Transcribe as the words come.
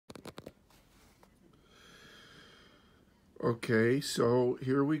Okay, so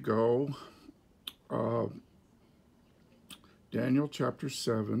here we go. Daniel chapter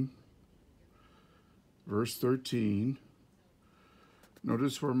 7, verse 13.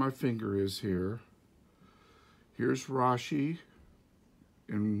 Notice where my finger is here. Here's Rashi,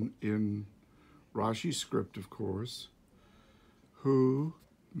 in Rashi's script, of course. Hu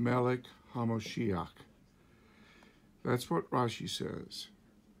Melech HaMoshiach. That's what Rashi says.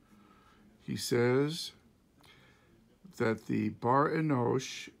 He says that the Bar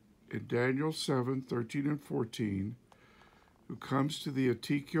Enosh in Daniel 7, 13 and 14, who comes to the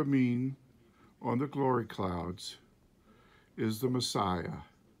Atik Yamin on the glory clouds, is the Messiah.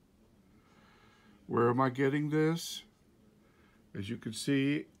 Where am I getting this? As you can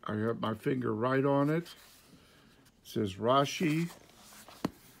see, I have my finger right on it. It says Rashi.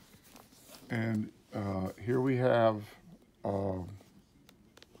 And here we have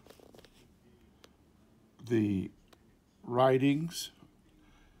the writings,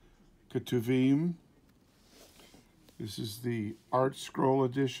 Ketuvim. This is the Art Scroll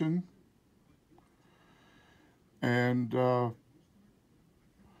edition. And the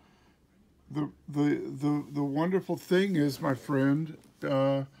wonderful thing is, my friend,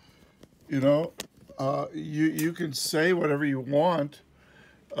 you can say whatever you want.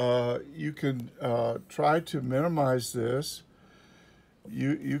 You can try to minimize this.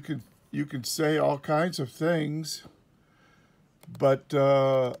 You can say all kinds of things, but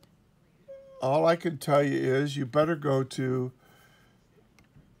all I can tell you is you better go to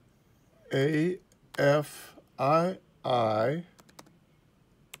afii.org/.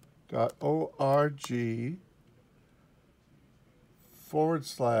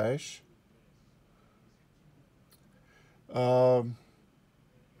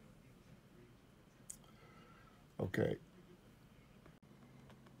 Okay.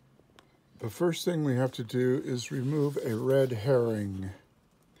 The first thing we have to do is remove a red herring,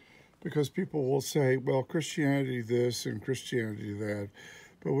 because people will say, well, Christianity this and Christianity that,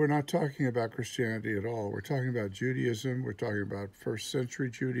 but we're not talking about Christianity at all. We're talking about Judaism. We're talking about first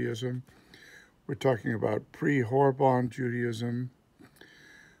century Judaism. We're talking about pre-Horban Judaism.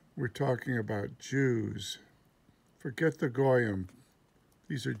 We're talking about Jews. Forget the Goyim.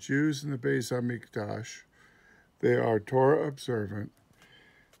 These are Jews in the Beis Hamikdash. They are Torah observant.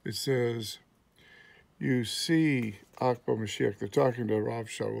 It says, you see Akbar Mashiach. They're talking to Rav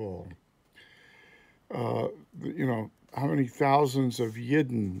Shaul. How many thousands of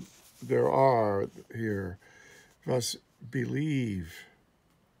Yidden there are here. Was believe.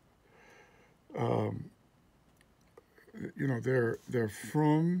 They're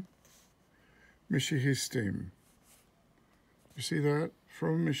from Mishihistim. You see that?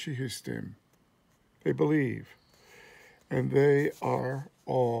 From Mishihistim. They believe. And they are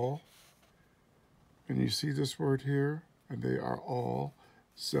all, and you see this word here, and they are all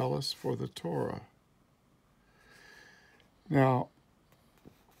zealous for the Torah. Now,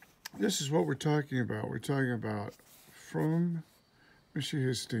 this is what we're talking about. We're talking about from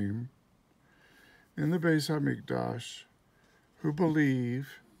Mishihistim, in the Beis Hamikdash, who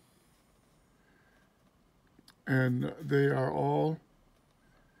believe, and they are all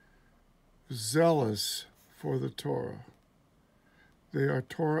zealous for the Torah. They are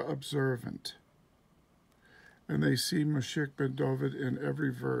Torah observant, and they see Mashiach ben David in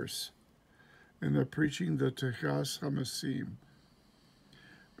every verse, and they're preaching the Techas Hamasim,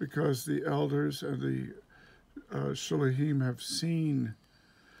 because the elders and the Sholahim have seen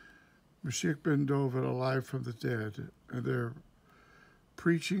Mashiach ben David alive from the dead, and they're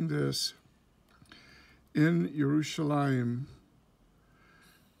preaching this in Yerushalayim.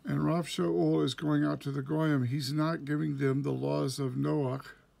 And Rav Shaul is going out to the Goyim. He's not giving them the laws of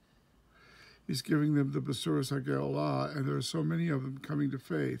Noach. He's giving them the Besuras HaGeolah, and there are so many of them coming to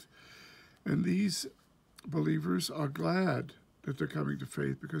faith. And these believers are glad that they're coming to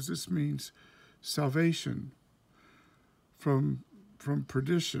faith, because this means salvation from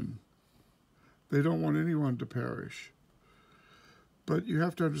perdition. They don't want anyone to perish. But you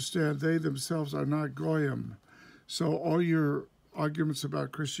have to understand, they themselves are not Goyim. So all your arguments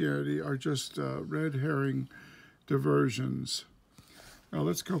about Christianity are just red herring diversions. Now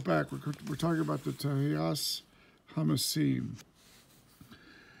let's go back. We're talking about the Tehiyas Hamasim.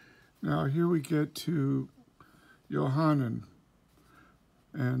 Now here we get to Yohanan,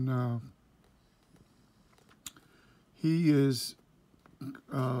 and he is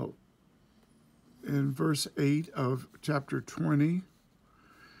in verse 8 of chapter 20.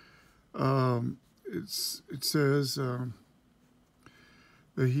 It says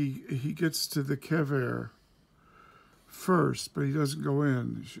that he gets to the kever first, but he doesn't go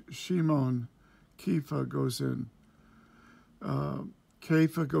in. Shimon Kifa goes in.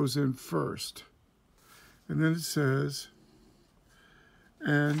 Kepha goes in first. And then it says,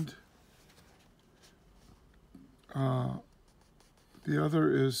 and the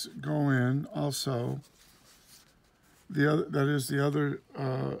other is go in also. That is the other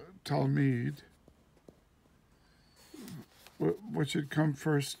Talmud, which had come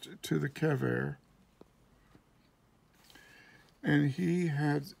first to the kever. And he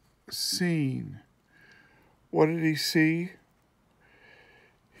had seen. What did he see?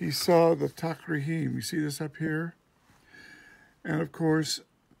 He saw the takrihim. You see this up here? And of course,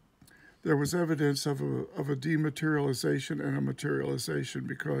 there was evidence of a dematerialization and a materialization,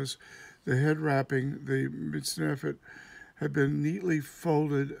 because the head wrapping, the mitznefet, had been neatly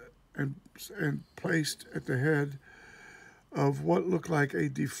folded and placed at the head of what looked like a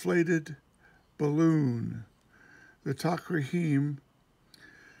deflated balloon. The takrihim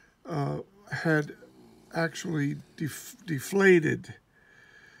had actually deflated.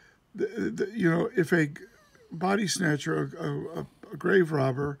 If a body snatcher, a grave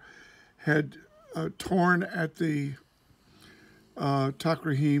robber, had torn at the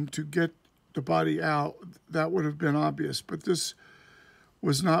takrihim to get the body out, that would have been obvious. But this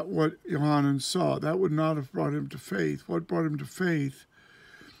was not what Yohanan saw. That would not have brought him to faith. What brought him to faith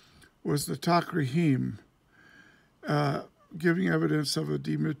was the takrihim, giving evidence of a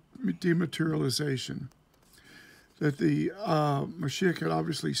dematerialization. That the Mashiach had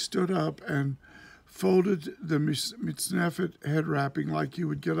obviously stood up and folded the mitznefet head wrapping like you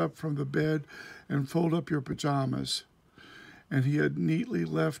would get up from the bed and fold up your pajamas. And he had neatly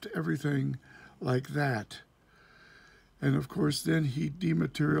left everything like that. And of course, then he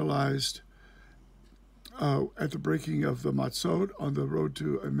dematerialized at the breaking of the matzot on the road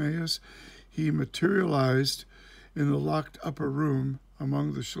to Emmaus. He materialized in the locked upper room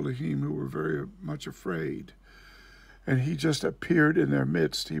among the shalichim, who were very much afraid. And he just appeared in their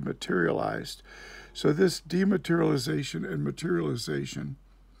midst. He materialized. So this dematerialization and materialization,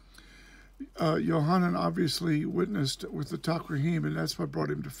 Yohanan obviously witnessed with the takrihim, and that's what brought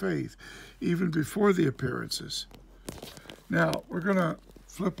him to faith, even before the appearances. Now, we're going to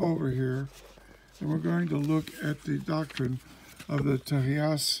flip over here, and we're going to look at the doctrine of the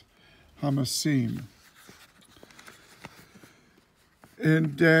Tehiyas Hamasim.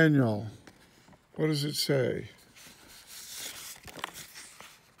 In Daniel, what does it say?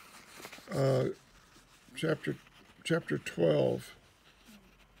 Chapter 12,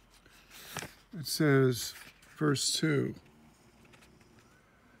 it says, verse 2,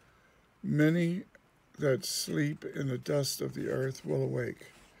 many that sleep in the dust of the earth will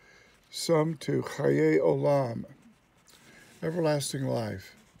awake, some to chaye olam, everlasting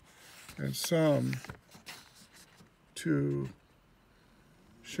life, and some to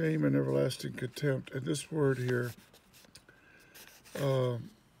shame and everlasting contempt. And this word here,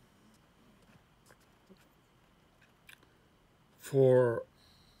 for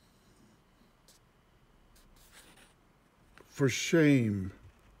shame,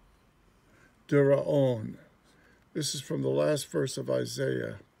 deraon. This is from the last verse of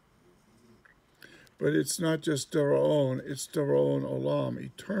Isaiah. But it's not just deraon, it's deraon olam,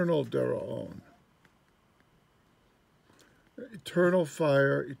 eternal deraon. Eternal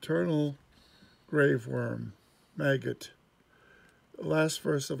fire, eternal grave worm, maggot. The last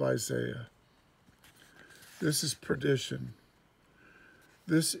verse of Isaiah. This is perdition.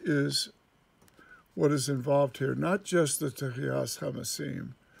 This is what is involved here, not just the Tehiyas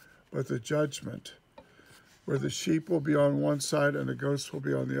Hamasim, but the judgment, where the sheep will be on one side and the goats will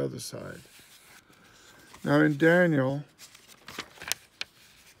be on the other side. Now in Daniel,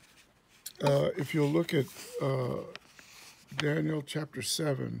 if you'll look at Daniel chapter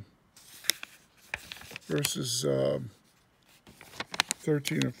 7, verses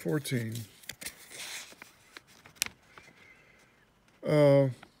 13 and 14,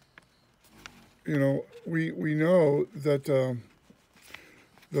 we know that the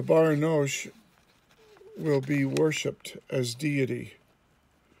Bar Enosh will be worshipped as deity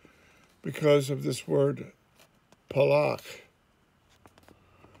because of this word palach.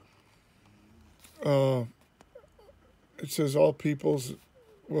 It says all peoples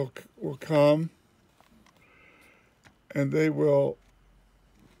will come and they will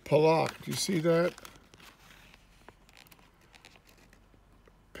palach. Do you see that?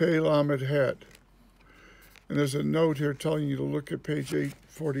 Pei Lamed Het. And there's a note here telling you to look at page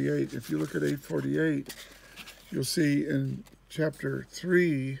 848. If you look at 848, you'll see in chapter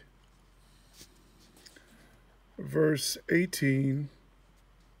 3, verse 18,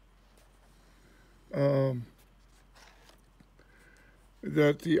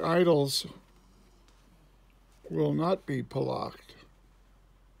 that the idols will not be palaked.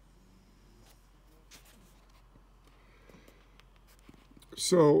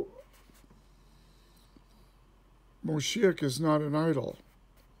 So, Moshiach is not an idol,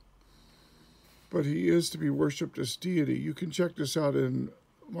 but he is to be worshipped as deity. You can check this out in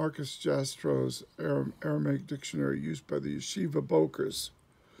Marcus Jastro's Aramaic dictionary used by the Yeshiva Bokers,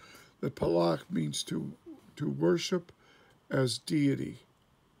 that palak means to worship as deity.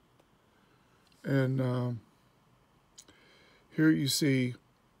 And here you see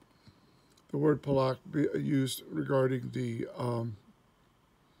the word palak used regarding the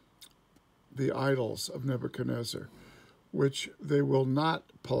idols of Nebuchadnezzar, which they will not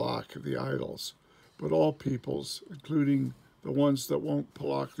palak the idols, but all peoples, including the ones that won't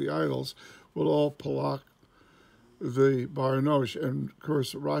palak the idols, will all palak the Bar Enosh. And of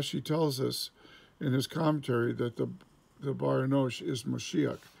course, Rashi tells us in his commentary that the Bar Enosh is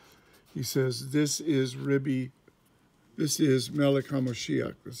Moshiach. He says, this is Melech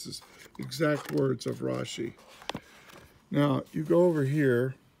HaMoshiach. This is exact words of Rashi. Now, you go over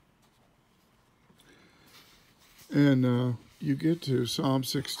here, and you get to Psalm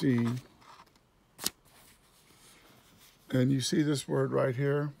 16, and you see this word right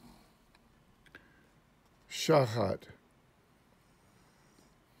here, Shachat.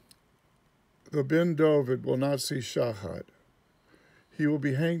 The Ben David will not see Shachat. He will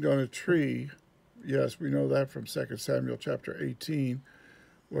be hanged on a tree. Yes, we know that from 2 Samuel chapter 18,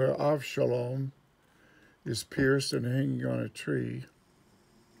 where Avshalom is pierced and hanging on a tree.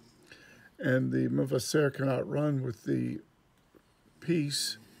 And the Mevaser cannot run with the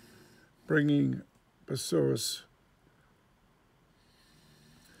peace, bringing Besorah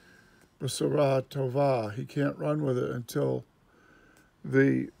Tovah. He can't run with it until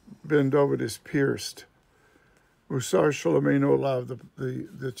the Ben David is pierced. Musar Shalomeno Olav,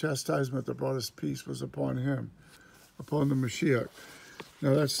 the chastisement that brought us peace was upon him, upon the Mashiach.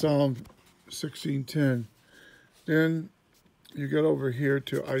 Now that's Psalm 16:10. Then you get over here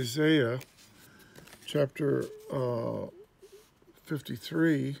to Isaiah chapter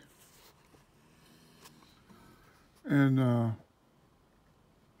 53, and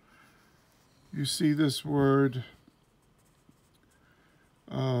you see this word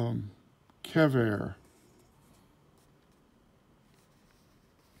kever.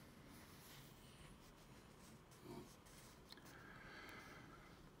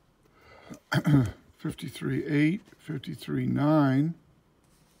 (53:8), 53:9.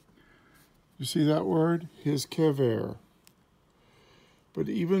 You see that word? His kever. But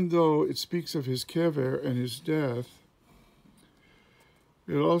even though it speaks of his kever and his death,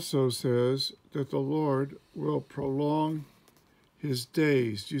 it also says that the Lord will prolong his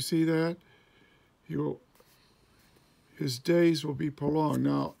days. Do you see that? His days will be prolonged.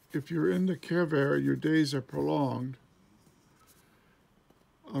 Now, if you're in the kever, your days are prolonged.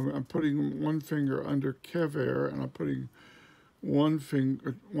 I'm putting one finger under kever, and I'm putting one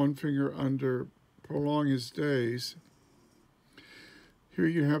finger under prolong his days. Here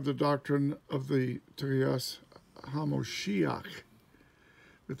you have the doctrine of the Trias HaMoshiach,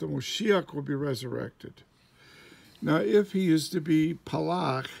 that the Moshiach will be resurrected. Now, if he is to be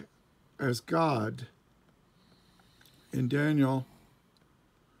palach as God, in Daniel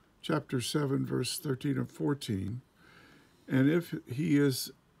chapter 7, verse 13 and 14, and if he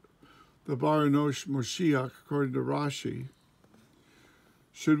is the Bar Enosh Moshiach, according to Rashi,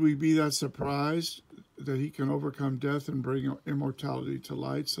 should we be that surprised that he can overcome death and bring immortality to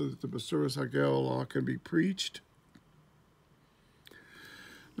light so that the Besuras Hagel law can be preached?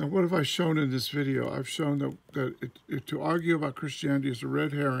 Now, what have I shown in this video? I've shown that to argue about Christianity is a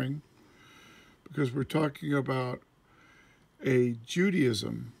red herring, because we're talking about a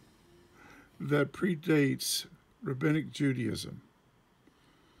Judaism that predates Rabbinic Judaism,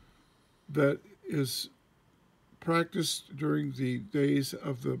 that is practiced during the days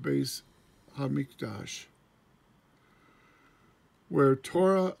of the Beis Hamikdash, where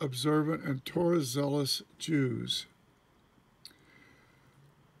Torah observant and Torah zealous Jews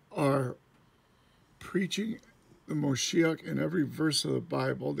are preaching the Moshiach in every verse of the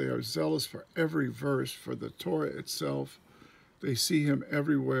Bible. They are zealous for every verse, for the Torah itself. They see him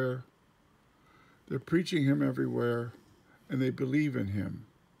everywhere. They're preaching him everywhere, and they believe in him.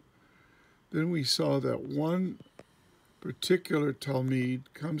 Then we saw that one particular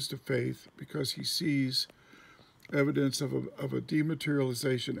Talmid comes to faith because he sees evidence of a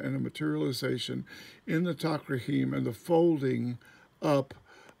dematerialization and a materialization in the Takrahim and the folding up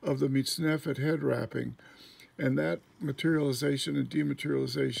of the mitznefet head wrapping. And that materialization and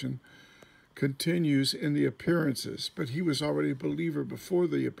dematerialization continues in the appearances. But he was already a believer before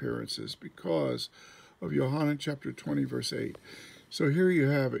the appearances because of Yohanan chapter 20, verse 8. So here you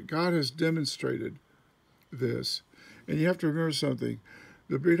have it. God has demonstrated this. And you have to remember something.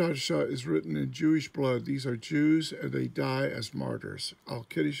 The Brit Hadashah is written in Jewish blood. These are Jews, and they die as martyrs. Al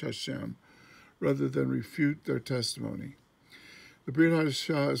Kiddush Hashem, rather than refute their testimony. The Brit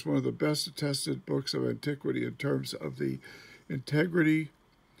Hadashah is one of the best attested books of antiquity in terms of the integrity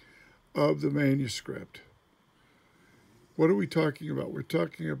of the manuscript. What are we talking about? We're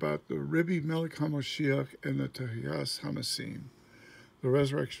talking about the Ribi Melech HaMashiach and the Tehiyas HaMasim, the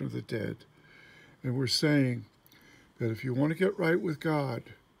resurrection of the dead. And we're saying that if you want to get right with God,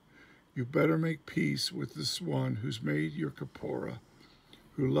 you better make peace with this one who's made your Kapora,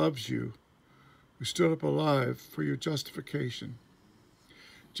 who loves you, who stood up alive for your justification.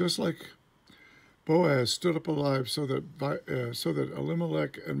 Just like Boaz stood up alive so that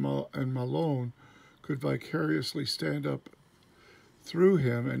Elimelech and Malon could vicariously stand up through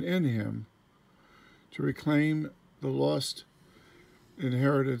him and in him to reclaim the lost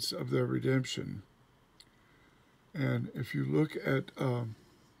inheritance of their redemption. And if you look at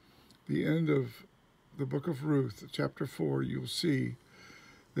the end of the book of Ruth, chapter 4, you'll see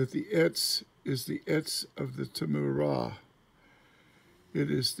that the etz is the etz of the Temurah. It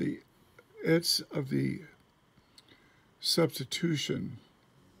is the etz of the substitution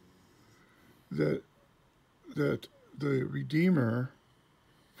that the Redeemer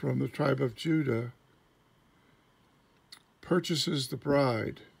from the tribe of Judah purchases the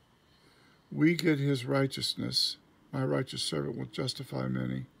bride. We get his righteousness. My righteous servant will justify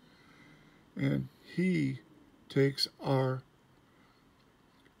many. And he takes our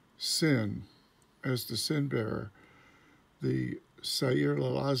sin as the sin bearer, the Sair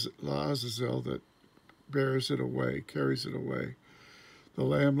La'azazel that bears it away, carries it away, the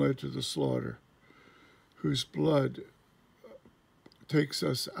lamb led to the slaughter, whose blood takes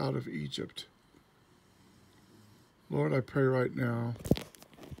us out of Egypt. Lord, I pray right now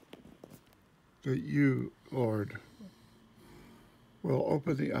that you, Lord, will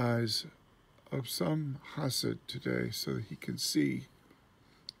open the eyes of some Hasid today so that he can see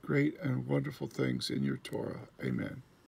great and wonderful things in your Torah. Amen.